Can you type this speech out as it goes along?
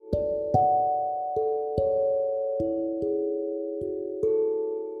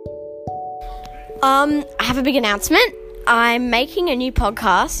I have a big announcement. I'm making a new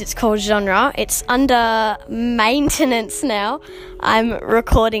podcast. It's called Genre. It's under maintenance now. I'm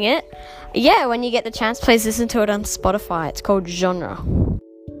recording it. Yeah, when you get the chance, please listen to it on Spotify. It's called Genre.